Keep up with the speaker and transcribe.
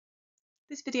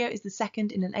This video is the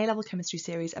second in an A-level chemistry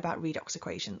series about redox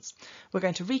equations. We're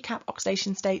going to recap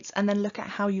oxidation states and then look at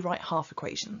how you write half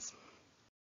equations.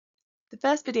 The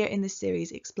first video in this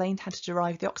series explained how to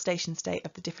derive the oxidation state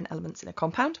of the different elements in a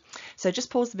compound. So just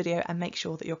pause the video and make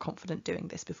sure that you're confident doing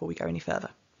this before we go any further.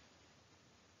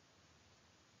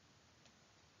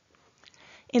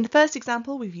 In the first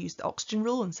example, we've used the oxygen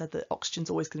rule and said that oxygen's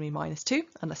always going to be -2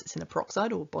 unless it's in a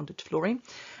peroxide or bonded to fluorine.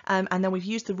 And then we've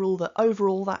used the rule that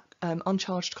overall that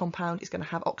uncharged compound is going to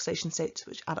have oxidation states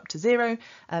which add up to 0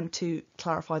 to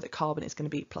clarify that carbon is going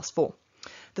to be +4.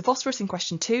 The phosphorus in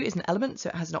question 2 is an element, so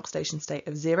it has an oxidation state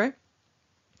of 0.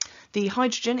 The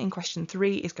hydrogen in question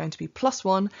 3 is going to be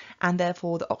 +1, and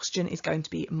therefore the oxygen is going to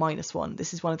be -1.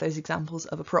 This is one of those examples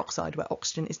of a peroxide where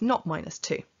oxygen is not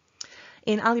 -2.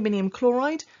 In aluminium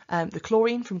chloride, the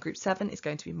chlorine from group 7 is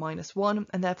going to be -1,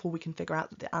 and therefore we can figure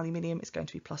out that the aluminium is going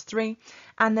to be +3.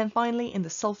 And then finally, in the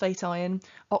sulfate ion,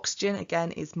 oxygen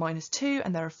again is -2,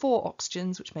 and there are 4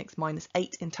 oxygens, which makes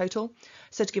 -8 in total.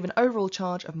 So to give an overall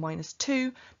charge of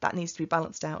 -2, that needs to be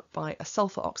balanced out by a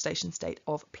sulfur oxidation state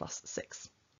of +6.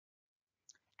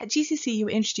 At GCSE, you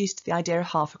were introduced to the idea of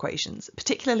half equations,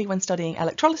 particularly when studying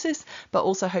electrolysis, but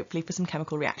also hopefully for some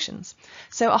chemical reactions.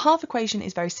 So a half equation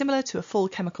is very similar to a full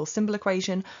chemical symbol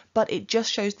equation, but it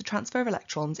just shows the transfer of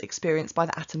electrons experienced by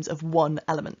the atoms of one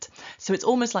element. So it's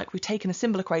almost like we've taken a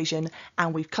symbol equation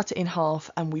and we've cut it in half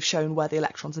and we've shown where the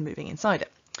electrons are moving inside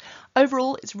it.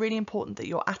 Overall, it's really important that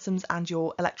your atoms and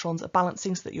your electrons are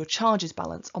balancing so that your charges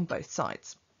balance on both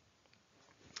sides.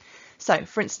 So,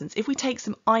 for instance, if we take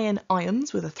some iron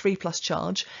ions with a 3+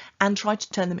 charge and try to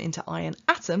turn them into iron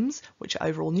atoms, which are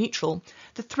overall neutral,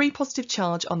 the 3 positive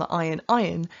charge on the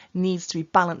iron needs to be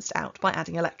balanced out by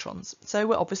adding electrons. So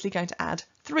we're obviously going to add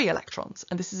 3 electrons,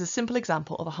 and this is a simple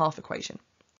example of a half equation.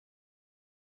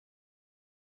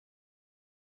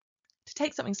 To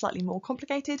take something slightly more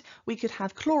complicated, we could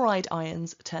have chloride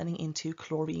ions turning into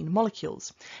chlorine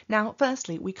molecules. Now,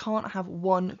 firstly, we can't have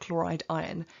one chloride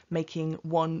ion making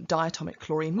one diatomic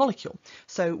chlorine molecule,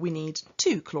 so we need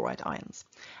 2 chloride ions.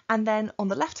 And then on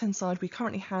the left-hand side, we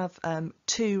currently have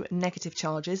 2 negative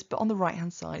charges, but on the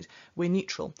right-hand side, we're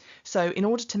neutral. So in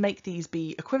order to make these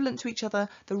be equivalent to each other,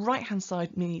 the right-hand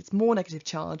side needs more negative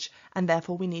charge, and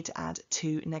therefore we need to add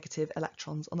 2 negative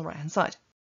electrons on the right-hand side.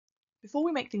 Before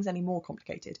we make things any more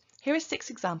complicated, here are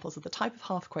 6 examples of the type of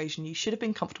half equation you should have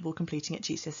been comfortable completing at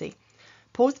GCSE.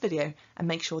 Pause the video and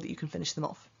make sure that you can finish them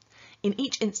off. In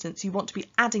each instance, you want to be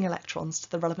adding electrons to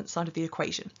the relevant side of the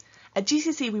equation. At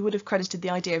GCSE, we would have credited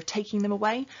the idea of taking them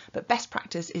away, but best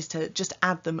practice is to just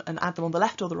add them and add them on the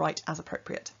left or the right as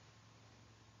appropriate.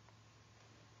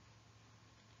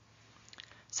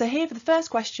 So here for the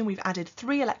first question, we've added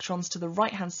 3 electrons to the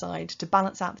right-hand side to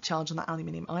balance out the charge on that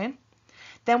aluminium ion.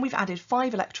 Then we've added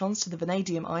 5 electrons to the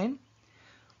vanadium ion.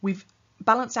 We've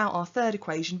balanced out our third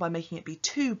equation by making it be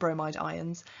 2 bromide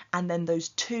ions, and then those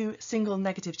 2 single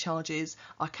negative charges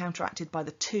are counteracted by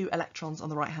the 2 electrons on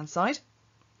the right-hand side.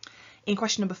 In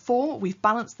question number 4, we've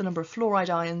balanced the number of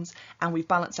fluoride ions, and we've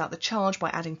balanced out the charge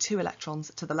by adding 2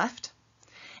 electrons to the left.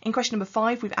 In question number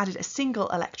 5, we've added a single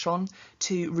electron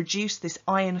to reduce this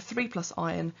iron 3+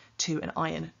 ion to an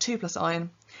iron 2+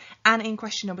 ion. And in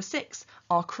question number 6,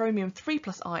 our chromium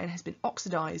 3+ ion has been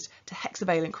oxidised to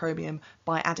hexavalent chromium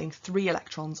by adding 3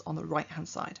 electrons on the right-hand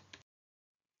side.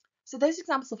 So those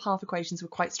examples of half equations were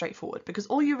quite straightforward because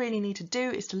all you really need to do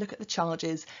is to look at the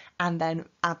charges and then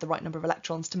add the right number of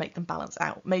electrons to make them balance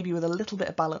out, maybe with a little bit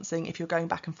of balancing if you're going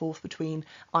back and forth between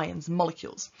ions and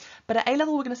molecules. But at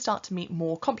A-level we're going to start to meet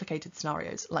more complicated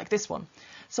scenarios like this one.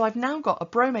 So I've now got a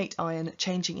bromate ion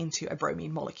changing into a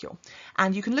bromine molecule,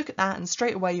 and you can look at that and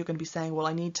straight away you're going to be saying, well,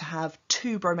 I need to have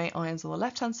 2 bromate ions on the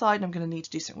left hand side and I'm going to need to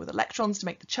do something with electrons to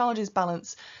make the charges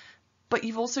balance, but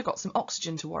you've also got some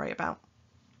oxygen to worry about.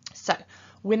 So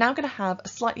we're now going to have a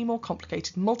slightly more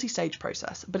complicated multi-stage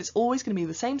process, but it's always going to be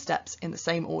the same steps in the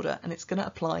same order, and it's going to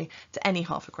apply to any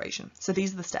half equation. So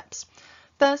these are the steps.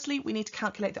 Firstly, we need to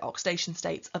calculate the oxidation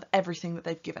states of everything that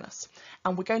they've given us,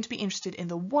 and we're going to be interested in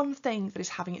the one thing that is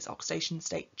having its oxidation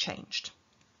state changed.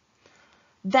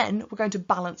 Then we're going to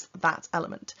balance that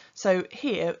element. So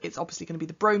here it's obviously going to be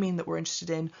the bromine that we're interested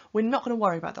in. We're not going to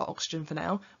worry about the oxygen for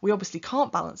now. We obviously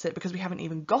can't balance it because we haven't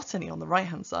even got any on the right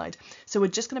hand side. So we're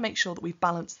just going to make sure that we've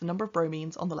balanced the number of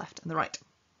bromines on the left and the right.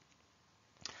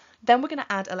 Then we're going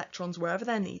to add electrons wherever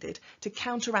they're needed to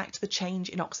counteract the change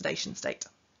in oxidation state.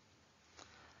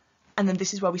 And then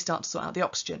this is where we start to sort out the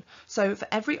oxygen. So for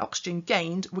every oxygen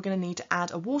gained, we're going to need to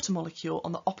add a water molecule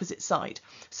on the opposite side.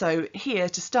 So here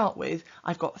to start with,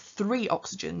 I've got 3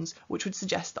 oxygens, which would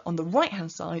suggest that on the right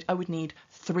hand side, I would need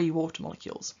 3 water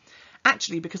molecules.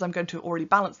 Actually, because I'm going to already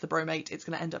balance the bromate, it's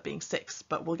going to end up being 6,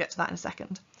 but we'll get to that in a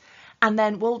second. And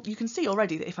then, well, you can see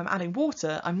already that if I'm adding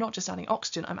water, I'm not just adding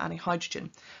oxygen, I'm adding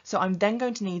hydrogen. So I'm then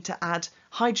going to need to add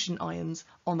hydrogen ions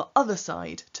on the other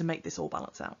side to make this all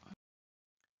balance out.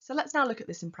 So let's now look at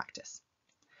this in practice.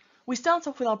 We start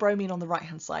off with our bromine on the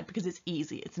right-hand side because it's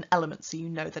easy, it's an element, so you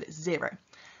know that it's 0.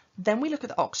 Then we look at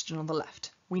the oxygen on the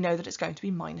left. We know that it's going to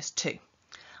be -2.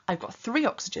 I've got 3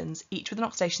 oxygens, each with an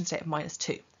oxidation state of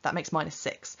 -2. That makes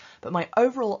 -6. But my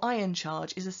overall ion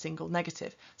charge is a single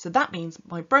negative. So that means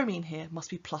my bromine here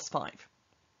must be +5.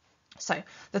 So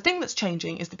the thing that's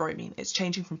changing is the bromine. It's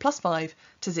changing from +5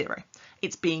 to 0.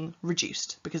 It's being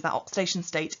reduced because that oxidation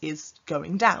state is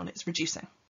going down. It's reducing.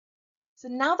 So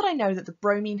now that I know that the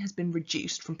bromine has been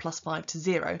reduced from +5 to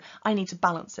 0, I need to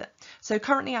balance it. So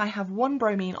currently I have 1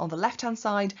 bromine on the left-hand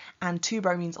side and 2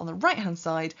 bromines on the right-hand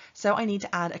side, so I need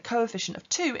to add a coefficient of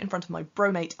 2 in front of my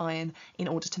bromate ion in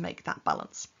order to make that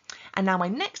balance. And now my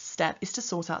next step is to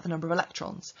sort out the number of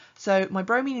electrons. So my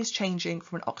bromine is changing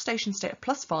from an oxidation state of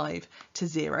 +5 to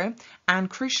 0, and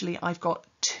crucially I've got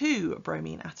 2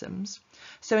 bromine atoms.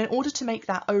 So in order to make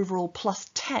that overall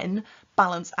 +10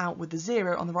 balance out with the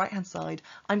 0 on the right hand side,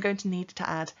 I'm going to need to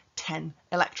add 10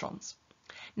 electrons.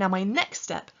 Now my next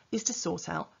step is to sort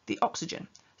out the oxygen.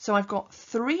 So I've got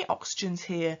 3 oxygens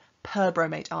here per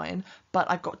bromate ion,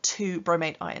 but I've got 2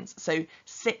 bromate ions, so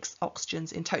 6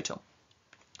 oxygens in total.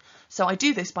 So I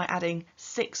do this by adding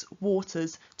 6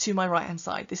 waters to my right hand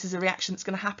side. This is a reaction that's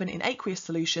going to happen in aqueous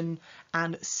solution,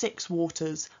 and 6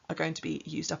 waters are going to be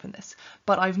used up in this.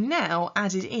 But I've now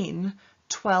added in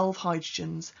 12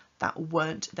 hydrogens that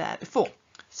weren't there before.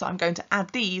 So I'm going to add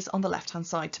these on the left hand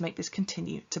side to make this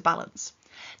continue to balance.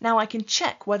 Now I can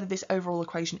check whether this overall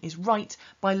equation is right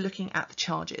by looking at the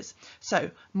charges. So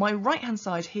my right hand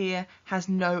side here has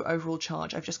no overall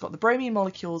charge. I've just got the bromine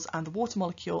molecules and the water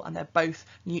molecule, and they're both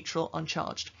neutral,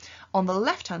 uncharged. On the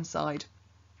left hand side,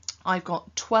 I've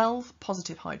got 12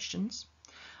 positive hydrogens,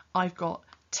 I've got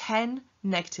 10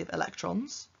 negative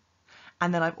electrons,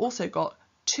 and then I've also got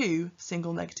 2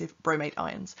 single negative bromate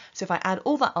ions. So if I add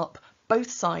all that up, both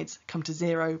sides come to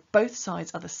 0, both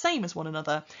sides are the same as one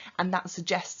another, and that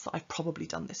suggests that I've probably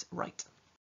done this right.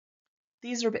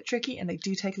 These are a bit tricky and they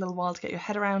do take a little while to get your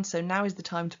head around, so now is the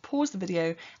time to pause the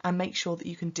video and make sure that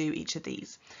you can do each of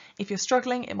these. If you're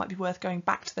struggling, it might be worth going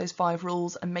back to those 5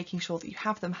 rules and making sure that you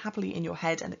have them happily in your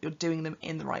head and that you're doing them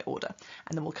in the right order,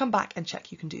 and then we'll come back and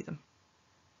check you can do them.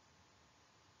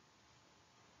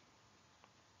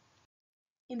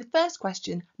 In the first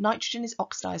question, nitrogen is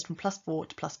oxidised from +4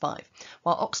 to +5,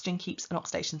 while oxygen keeps an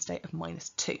oxidation state of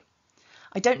 -2.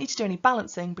 I don't need to do any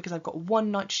balancing because I've got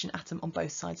 1 nitrogen atom on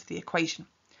both sides of the equation.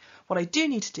 What I do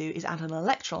need to do is add an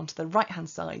electron to the right-hand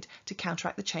side to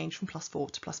counteract the change from +4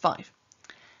 to +5.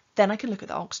 Then I can look at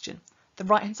the oxygen. The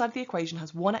right-hand side of the equation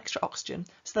has 1 extra oxygen,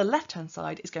 so the left-hand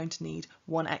side is going to need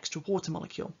 1 extra water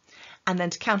molecule. And then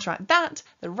to counteract that,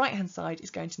 the right-hand side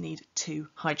is going to need 2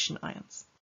 hydrogen ions.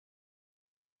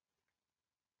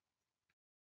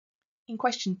 In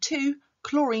question 2,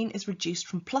 chlorine is reduced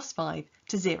from +5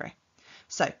 to 0.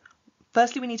 So,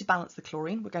 firstly we need to balance the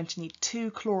chlorine. We're going to need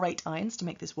 2 chlorate ions to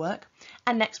make this work.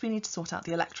 And next we need to sort out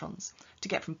the electrons. To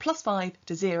get from +5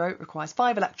 to 0 requires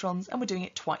 5 electrons, and we're doing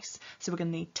it twice. So we're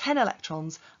going to need 10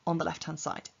 electrons on the left-hand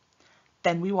side.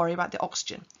 Then we worry about the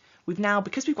oxygen.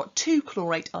 Because we've got 2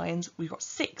 chlorate ions, we've got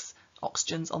 6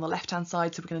 oxygens on the left-hand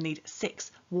side, so we're going to need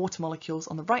 6 water molecules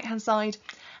on the right-hand side,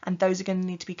 and those are going to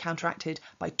need to be counteracted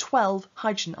by 12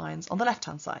 hydrogen ions on the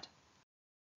left-hand side.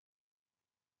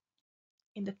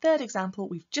 In the third example,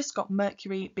 we've just got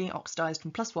mercury being oxidised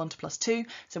from +1 to +2,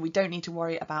 so we don't need to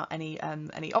worry about any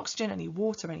oxygen, any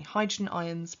water, any hydrogen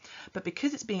ions, but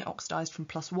because it's being oxidised from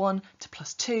 +1 to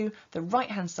 +2, the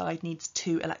right-hand side needs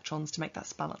 2 electrons to make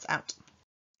that balance out.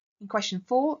 In question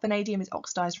 4, vanadium is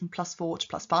oxidised from +4 to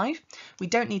 +5. We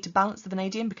don't need to balance the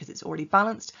vanadium because it's already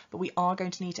balanced, but we are going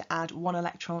to need to add 1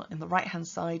 electron in the right-hand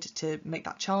side to make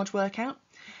that charge work out.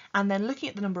 And then looking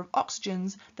at the number of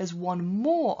oxygens, there's 1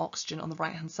 more oxygen on the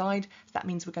right-hand side. So that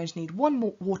means we're going to need 1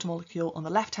 more water molecule on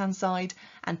the left-hand side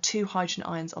and 2 hydrogen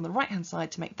ions on the right-hand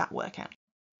side to make that work out.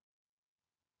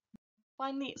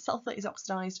 Finally, sulfur is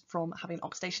oxidised from having an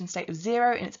oxidation state of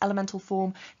 0 in its elemental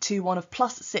form to one of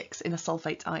 +6 in a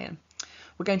sulfate ion.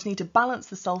 We're going to need to balance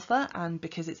the sulfur, and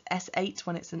because it's S8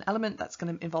 when it's an element, that's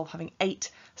going to involve having 8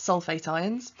 sulfate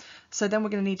ions. So then we're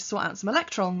going to need to sort out some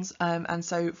electrons, and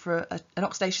so for an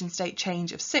oxidation state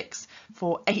change of 6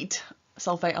 for 8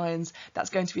 sulfate ions,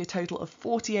 that's going to be a total of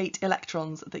 48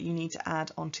 electrons that you need to add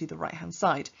onto the right-hand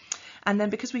side. And then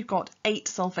because we've got 8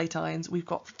 sulfate ions, we've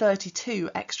got 32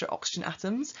 extra oxygen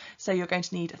atoms. So you're going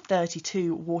to need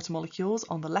 32 water molecules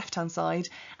on the left-hand side,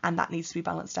 and that needs to be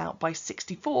balanced out by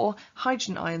 64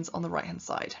 hydrogen ions on the right-hand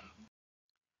side.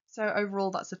 So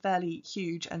overall, that's a fairly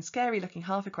huge and scary looking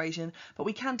half equation, but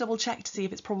we can double check to see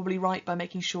if it's probably right by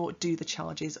making sure do the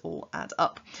charges all add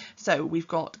up. So we've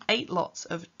got 8 lots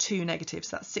of 2 negatives,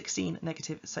 so that's 16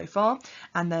 negative so far,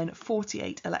 and then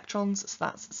 48 electrons, so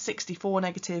that's 64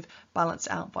 negative, balanced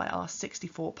out by our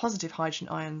 64 positive hydrogen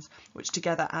ions, which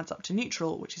together adds up to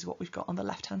neutral, which is what we've got on the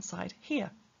left-hand side here.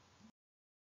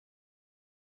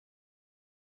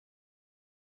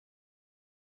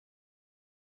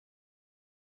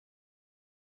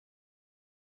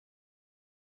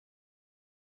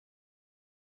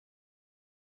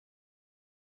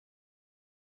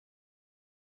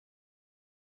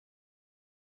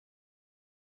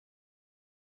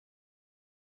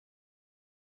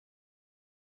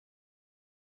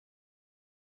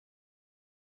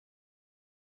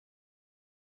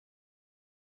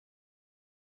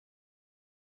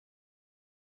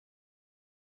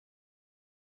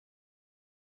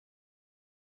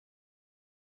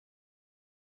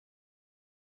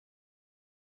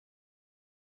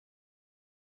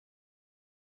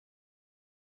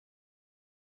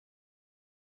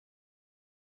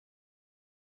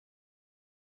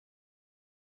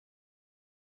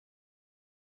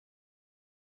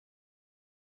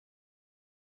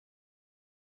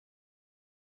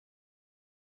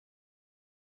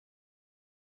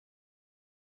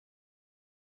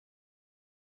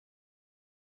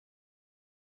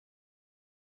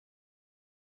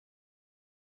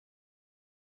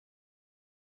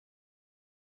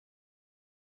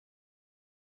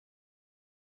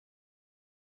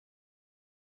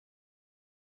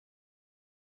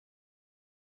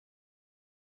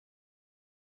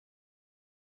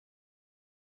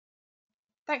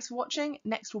 Thanks for watching.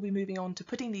 Next we'll be moving on to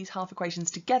putting these half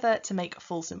equations together to make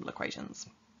full simple equations.